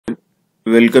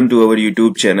Welcome to our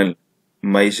YouTube channel,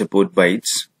 My Support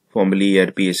Bytes, formerly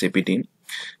ERP SAP team.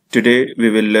 Today we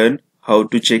will learn how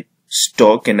to check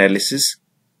stock analysis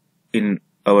in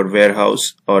our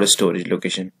warehouse or storage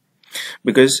location.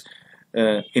 Because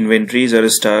inventories or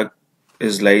stock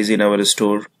lies in our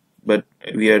store, but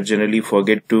we are generally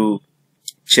forget to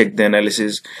check the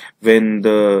analysis when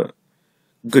the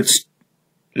goods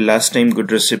last time good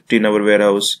receipt in our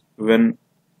warehouse, when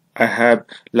I have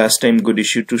last time good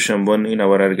issue to someone in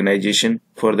our organization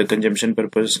for the consumption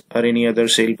purpose or any other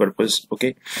sale purpose.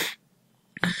 Okay,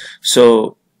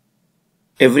 so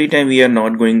every time we are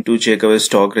not going to check our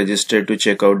stock register to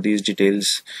check out these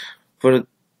details. For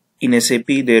in SAP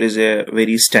there is a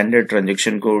very standard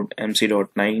transaction code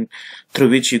MC.9 through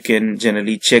which you can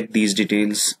generally check these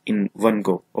details in one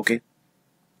go. Okay,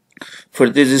 for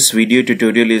this video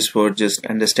tutorial is for just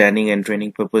understanding and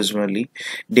training purpose only.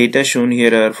 Data shown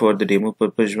here are for the demo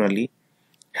purpose only.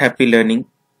 Happy learning.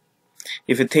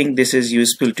 If you think this is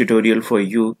useful tutorial for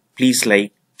you, please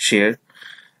like, share,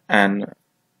 and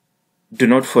do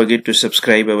not forget to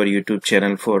subscribe our YouTube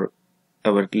channel for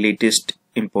our latest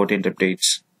important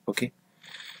updates. Okay,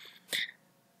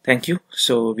 thank you.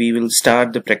 So we will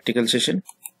start the practical session.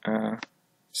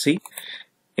 See,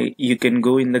 you can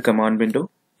go in the command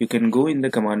window. You can go in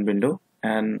the command window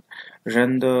and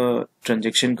run the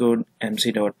transaction code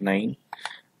MC.9.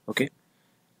 Okay.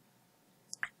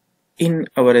 In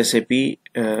our SAP,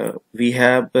 we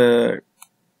have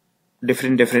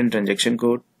different transaction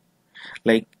code.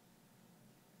 Like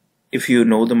if you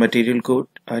know the material code,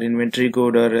 or inventory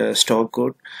code, or stock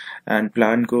code, and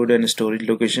plant code and storage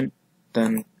location,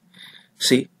 then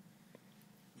see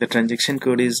the transaction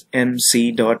code is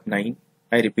MC.9.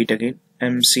 I repeat again,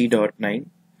 MC.9.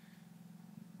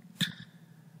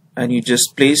 And you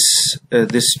just place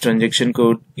this transaction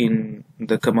code in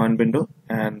the command window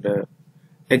and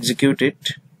execute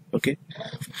it. Okay,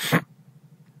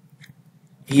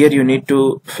 here you need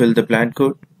to fill the plant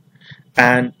code,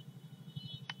 and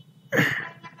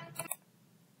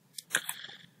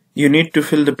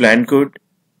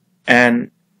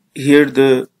here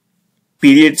the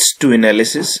periods to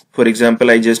analysis. For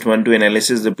example, I just want to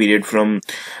analysis the period from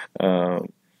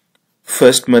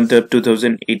first month of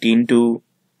 2018 to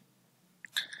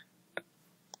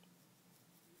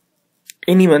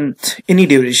any month, any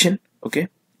duration. Okay,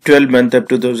 12 month of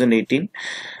 2018,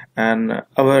 and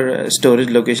our storage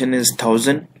location is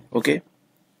 1000. Okay,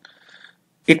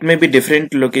 it may be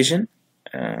different location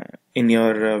in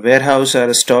your warehouse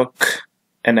or stock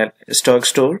and a stock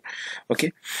store.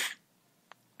 Okay,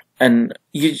 and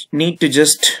you need to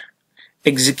just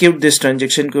execute this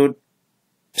transaction code.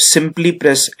 Simply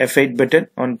press F8 button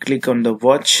and click on the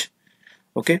watch.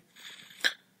 Okay,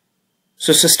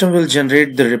 so system will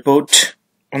generate the report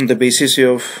on the basis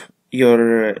of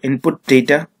your input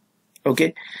data.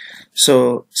 Okay,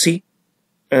 so see,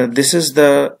 this is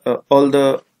the all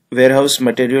the warehouse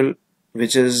material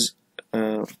which is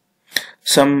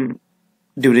some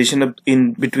duration of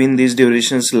in between these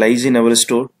durations lies in our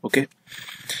store. Okay,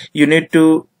 you need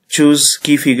to choose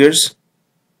key figures.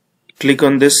 Click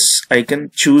on this icon,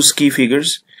 choose key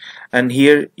figures, and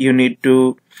here you need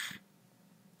to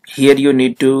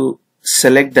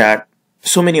select that.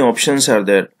 So many options are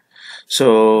there.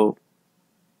 So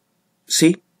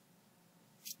see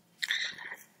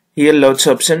here, lots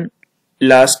option: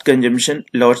 last consumption,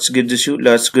 last goods issue,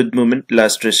 last good movement,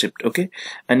 last receipt. Okay,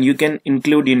 and you can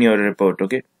include in your report.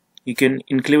 Okay, you can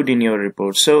include in your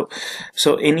report. So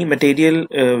any material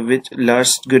with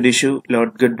last good issue,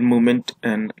 last good movement,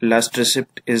 and last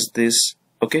receipt is this.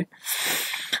 Okay,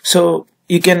 so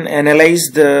you can analyze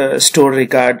the store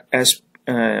record as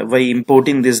by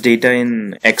importing this data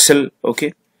in Excel.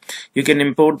 Okay, you can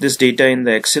import this data in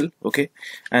the Excel. Okay,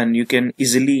 and you can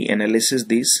easily analyze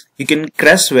these. You can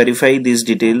cross verify these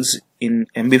details in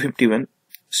MB51.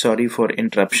 Sorry for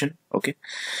interruption. Okay,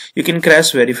 you can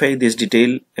cross verify this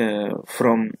detail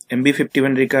from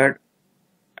MB51 record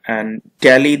and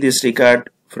tally this record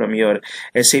from your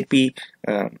SAP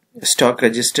stock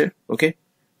register. Okay,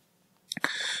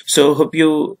 so hope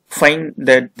you find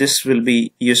that this will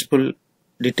be useful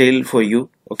detail for you.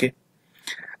 Okay,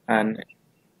 and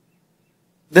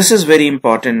this is very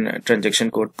important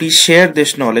transaction code. Please share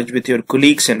this knowledge with your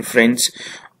colleagues and friends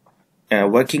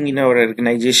working in our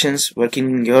organizations,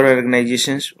 working in your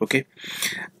organizations. Okay,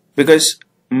 because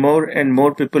more and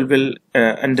more people will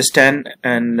understand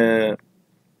and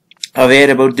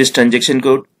aware about this transaction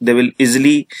code. They will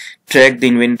easily track the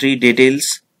inventory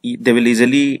details. They will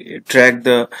easily track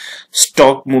the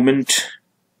stock movement.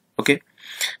 Okay,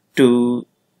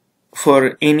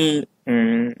 for any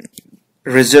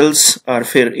results or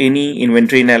for any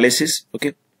inventory analysis.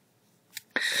 Okay,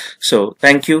 so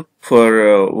thank you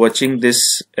for watching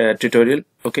this tutorial.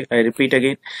 Okay, I repeat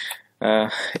again,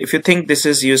 if you think this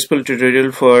is useful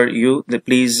tutorial for you, then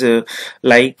please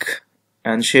like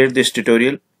and share this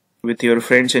tutorial with your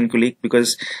friends and colleagues,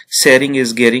 because sharing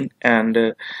is caring.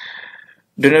 And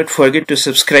do not forget to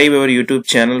subscribe our YouTube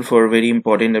channel for very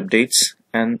important updates.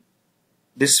 And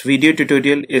this video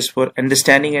tutorial is for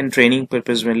understanding and training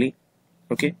purpose only.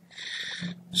 Okay,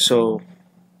 so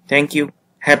thank you,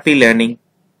 happy learning.